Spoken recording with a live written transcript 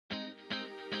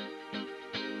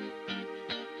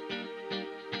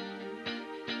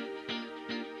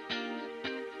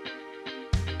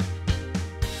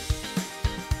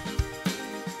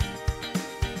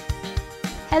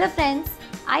Hello friends,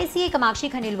 I CA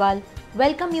Kamakshi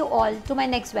welcome you all to my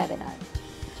next webinar.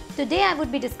 Today I would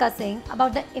be discussing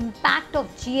about the impact of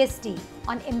GST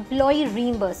on employee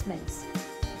reimbursements.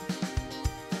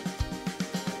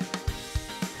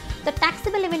 The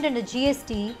taxable event under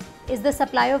GST is the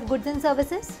supply of goods and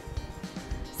services.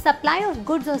 Supply of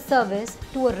goods or service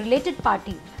to a related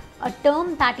party, a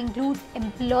term that includes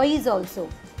employees also,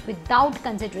 without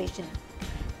consideration,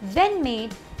 when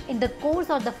made in the course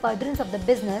or the furtherance of the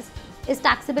business, is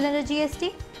taxable under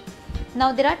GST.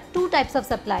 Now there are two types of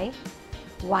supply.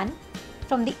 One,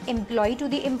 from the employee to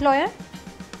the employer,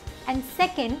 and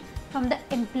second, from the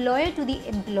employer to the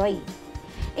employee.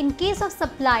 In case of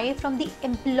supply from the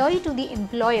employee to the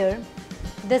employer,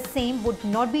 the same would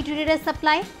not be treated as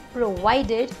supply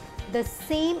provided the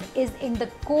same is in the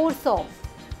course of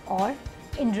or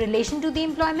in relation to the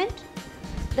employment.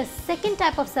 The second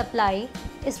type of supply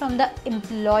is from the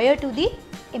employer to the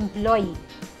employee,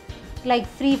 like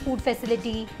free food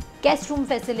facility, guest room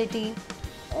facility.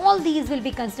 All these will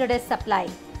be considered as supply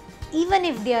even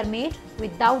if they are made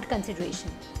without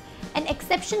consideration. An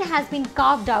exception has been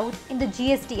carved out in the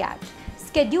GST Act.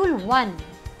 Schedule 1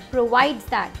 provides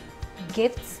that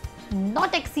gifts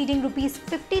not exceeding Rs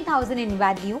 50,000 in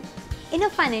value in a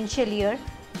financial year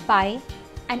by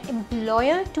an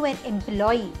employer to an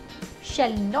employee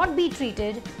shall not be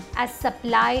treated as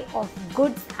supply of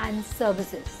goods and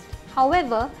services.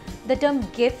 However, the term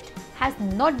gift has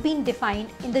not been defined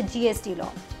in the GST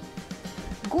law.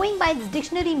 Going by its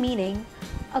dictionary meaning,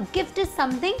 a gift is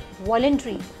something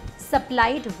voluntary,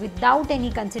 supplied without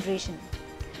any consideration.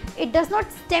 It does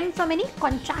not stem from any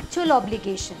contractual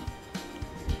obligation.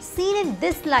 Seen in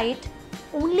this light,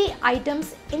 only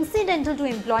items incidental to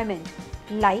employment,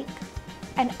 like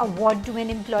an award to an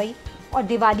employee or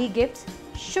Diwali gifts,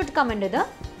 should come under the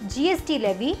GST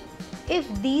levy if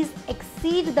these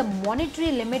exceed the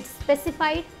monetary limit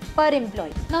specified per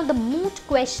employee. Now the moot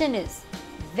question is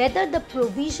whether the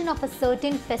provision of a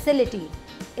certain facility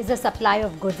is a supply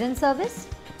of goods and service,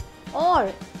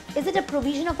 or is it a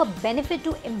provision of a benefit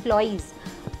to employees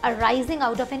arising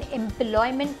out of an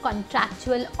employment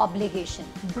contractual obligation.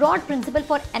 Broad principle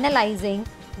for analyzing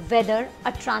whether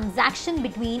a transaction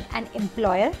between an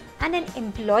employer and an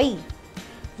employee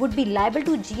would be liable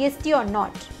to GST or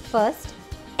not. First,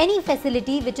 any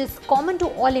facility which is common to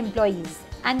all employees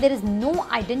and there is no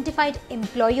identified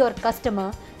employee or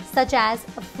customer, such as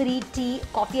a free tea,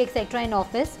 coffee, etc. in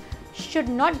office, should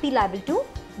not be liable to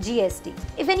GST.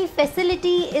 If any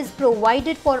facility is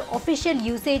provided for official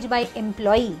usage by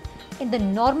employee in the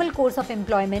normal course of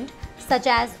employment, such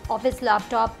as office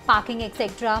laptop, parking,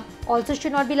 etc., also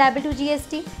should not be liable to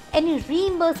GST. Any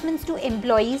reimbursements to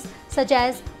employees, such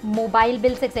as mobile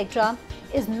bills, etc.,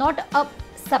 is not a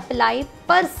supply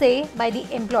per se by the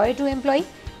employer to employee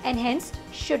and hence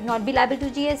should not be liable to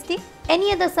GST.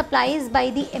 Any other supplies by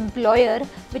the employer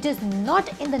which is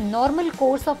not in the normal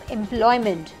course of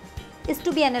employment is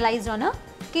to be analyzed on a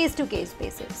case-to-case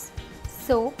basis.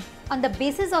 So, on the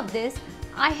basis of this,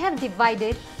 I have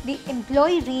divided the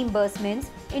employee reimbursements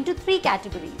into three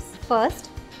categories. First,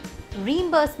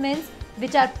 reimbursements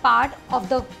which are part of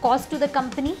the cost to the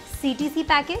company CTC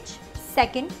package.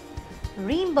 Second,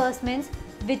 reimbursements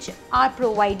which are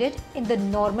provided in the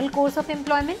normal course of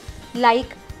employment,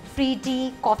 like free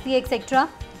tea, coffee, etc.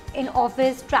 in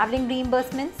office, traveling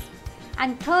reimbursements.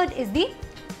 And third is the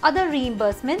other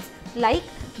reimbursements like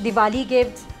Diwali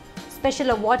gifts,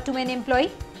 special award to an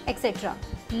employee, etc.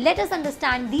 Let us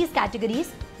understand these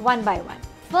categories one by one.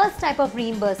 First type of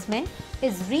reimbursement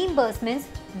is reimbursements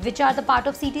which are the part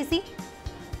of CTC,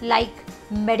 like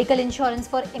medical insurance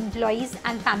for employees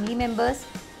and family members,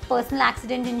 personal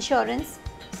accident insurance.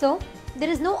 So, there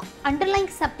is no underlying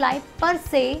supply per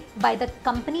se by the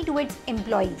company to its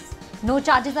employees. No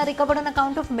charges are recovered on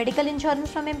account of medical insurance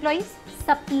from employees.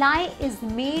 Supply is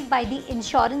made by the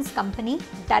insurance company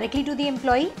directly to the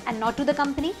employee and not to the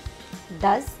company.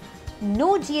 Thus,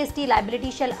 no GST liability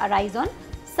shall arise on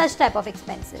such type of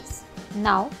expenses.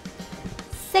 Now,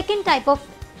 second type of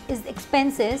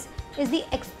expenses is the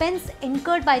expense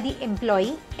incurred by the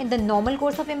employee in the normal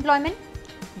course of employment.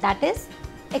 That is,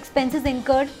 expenses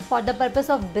incurred for the purpose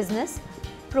of business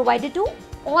provided to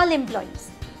all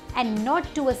employees and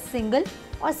not to a single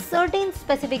or certain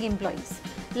specific employees,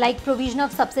 like provision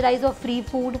of subsidized or free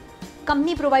food.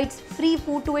 Company provides free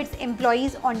food to its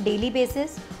employees on daily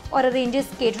basis or arranges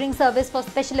catering service for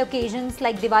special occasions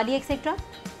like Diwali, etc.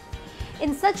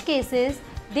 In such cases,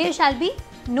 there shall be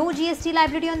no GST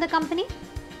liability on the company.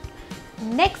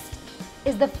 Next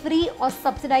is the free or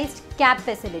subsidized cab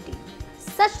facility.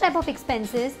 Such type of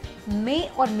expenses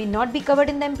may or may not be covered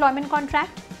in the employment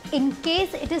contract. In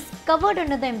case it is covered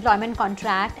under the employment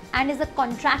contract and is a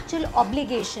contractual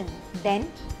obligation,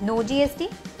 then no GST.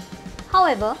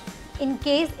 However, in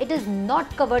case it is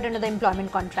not covered under the employment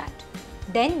contract,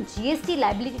 then GST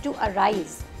liability to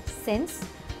arise, since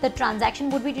the transaction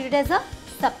would be treated as a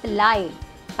supply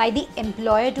by the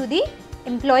employer to the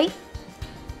employee.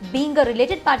 Being a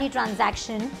related party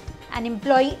transaction, an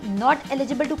employee not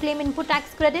eligible to claim input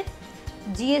tax credit,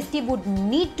 GST would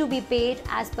need to be paid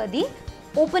as per the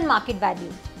open market value,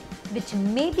 which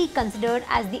may be considered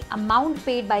as the amount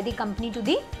paid by the company to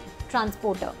the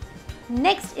transporter.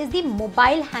 Next is the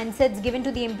mobile handsets given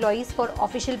to the employees for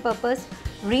official purpose,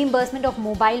 reimbursement of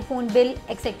mobile phone bill,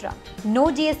 etc. No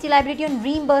GST liability on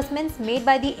reimbursements made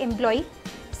by the employee,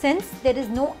 since there is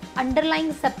no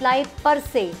underlying supply per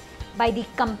se by the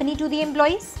company to the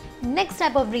employees. Next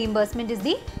type of reimbursement is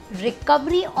the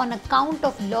recovery on account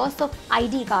of loss of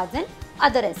ID cards and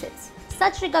other assets.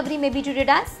 Such recovery may be treated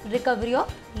as recovery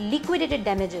of liquidated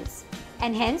damages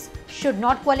and hence should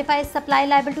not qualify as supply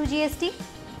liable to GST.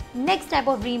 Next type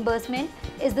of reimbursement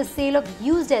is the sale of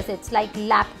used assets like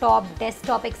laptop,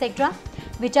 desktop, etc.,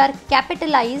 which are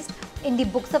capitalized in the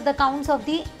books of the accounts of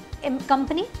the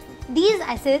company. These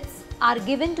assets are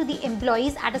given to the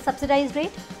employees at a subsidized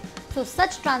rate. So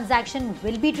such transaction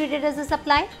will be treated as a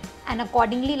supply and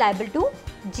accordingly liable to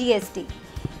GST.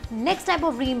 Next type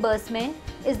of reimbursement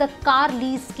is the car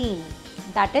lease scheme.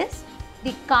 That is,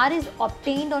 the car is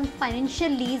obtained on financial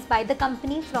lease by the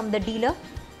company from the dealer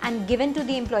and given to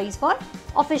the employees for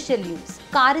official use.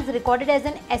 Car is recorded as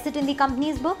an asset in the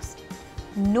company's books.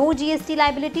 No GST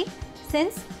liability,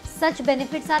 since such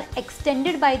benefits are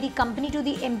extended by the company to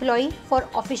the employee for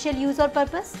official use or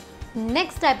purpose.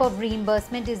 Next type of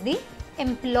reimbursement is the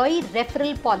employee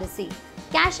referral policy.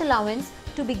 Cash allowance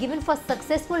to be given for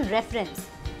successful reference.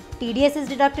 TDS is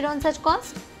deducted on such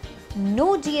cost.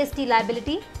 No GST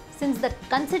liability, since the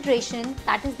consideration,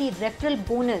 that is the referral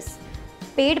bonus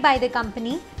paid by the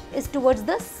company, is towards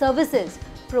the services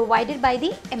provided by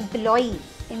the employee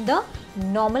in the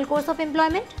normal course of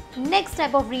employment. Next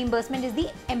type of reimbursement is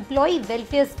the employee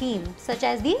welfare scheme, such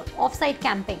as the off-site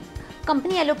camping.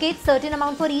 Company allocates certain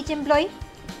amount for each employee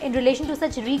in relation to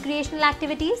such recreational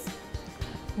activities.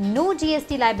 No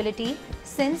GST liability,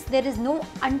 since there is no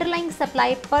underlying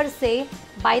supply per se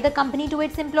by the company to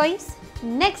its employees.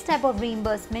 Next type of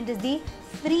reimbursement is the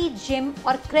free gym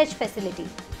or crèche facility.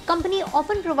 Company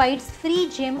often provides free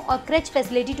gym or crèche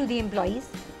facility to the employees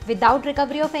without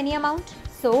recovery of any amount.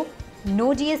 So, no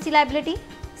GST liability,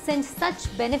 since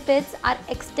such benefits are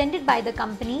extended by the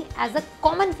company as a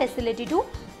common facility to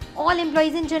all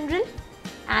employees in general,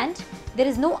 and there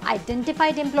is no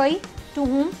identified employee to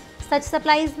whom such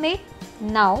supply is made.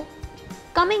 Now,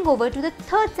 coming over to the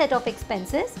third set of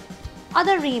expenses,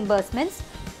 other reimbursements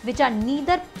which are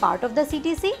neither part of the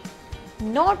CTC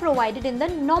nor provided in the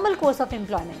normal course of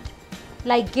employment,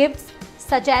 like gifts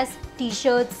such as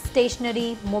t-shirts,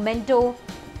 stationery, memento,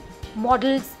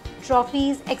 models,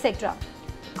 trophies, etc.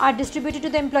 are distributed to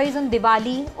the employees on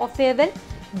Diwali or farewell.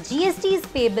 GST is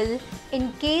payable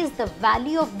in case the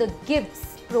value of the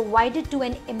gifts provided to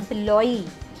an employee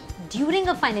during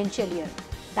a financial year,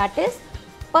 that is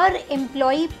per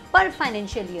employee per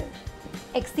financial year,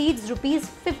 exceeds rupees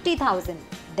 50,000.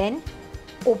 Then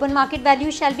open market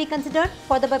value shall be considered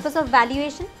for the purpose of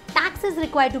valuation. Tax is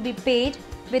required to be paid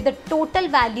with the total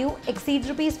value exceeds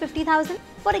rupees 50,000.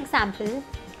 For example,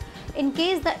 in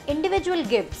case the individual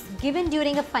gifts given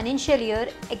during a financial year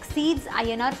exceeds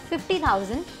INR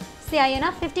 50,000, say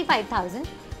INR 55,000,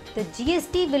 the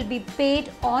GST will be paid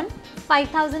on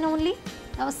 5,000 only.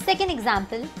 Now, second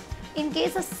example, in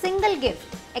case a single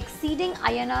gift exceeding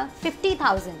INR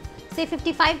 50,000, say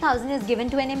 55,000 is given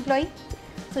to an employee,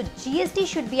 so GST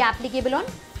should be applicable on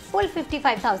full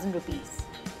 55,000 rupees.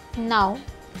 Now,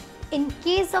 in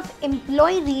case of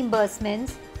employee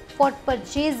reimbursements for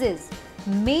purchases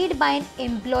made by an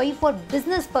employee for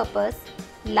business purpose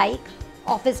like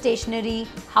office stationery,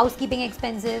 housekeeping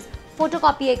expenses,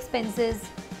 photocopy expenses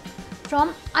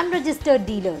from unregistered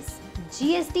dealers,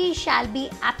 GST shall be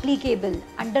applicable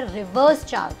under reverse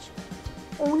charge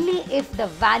only if the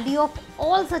value of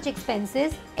all such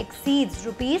expenses exceeds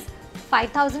rupees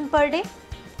 5,000 per day.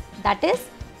 That is,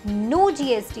 no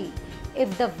GST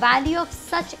if the value of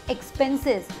such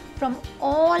expenses from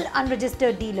all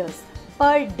unregistered dealers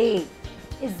per day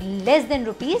is less than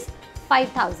rupees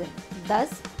 5,000.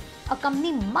 Thus, a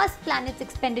company must plan its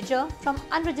expenditure from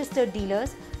unregistered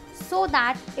dealers so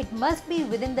that it must be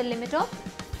within the limit of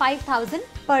 5,000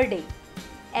 per day.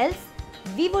 Else,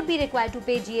 we would be required to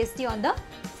pay GST on the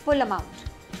full amount.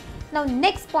 Now,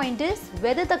 next point is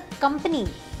whether the company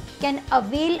can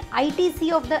avail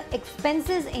ITC of the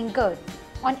expenses incurred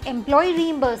on employee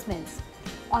reimbursements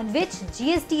on which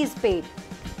GST is paid,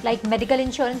 like medical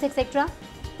insurance, etc.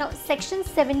 Now, Section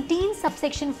 17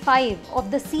 subsection 5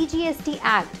 of the CGST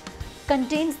Act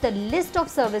contains the list of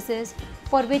services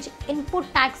for which input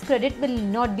tax credit will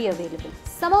not be available.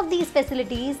 Some of these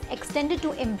facilities extended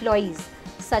to employees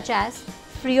such as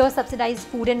free or subsidized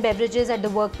food and beverages at the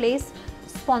workplace,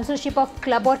 sponsorship of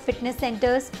club or fitness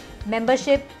centers,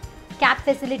 membership, CAP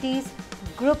facilities,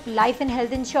 group life and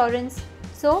health insurance.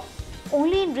 So,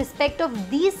 only in respect of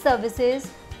these services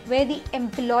where the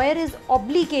employer is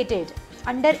obligated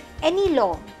under any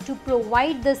law to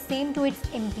provide the same to its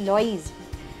employees,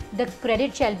 the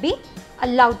credit shall be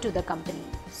allowed to the company.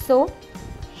 So,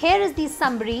 here is the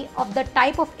summary of the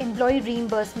type of employee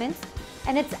reimbursements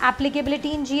and its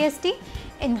applicability in GST.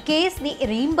 In case the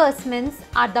reimbursements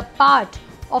are the part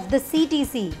of the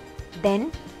CTC,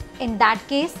 then in that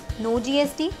case no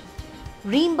GST.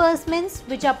 Reimbursements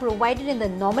which are provided in the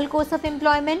normal course of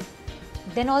employment,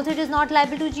 then also it is not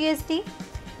liable to GST.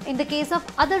 In the case of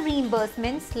other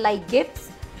reimbursements like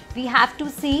gifts, we have to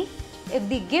see if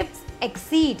the gifts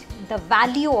exceed the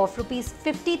value of rupees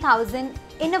 50,000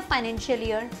 in a financial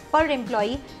year per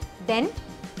employee, then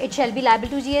it shall be liable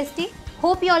to GST.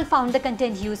 Hope you all found the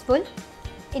content useful.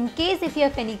 In case if you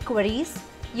have any queries,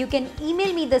 you can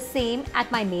email me the same at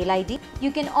my mail ID.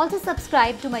 You can also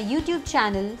subscribe to my YouTube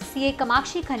channel CA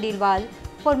Kamakshi Khandelwal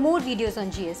for more videos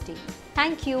on GST.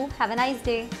 Thank you. Have a nice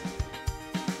day.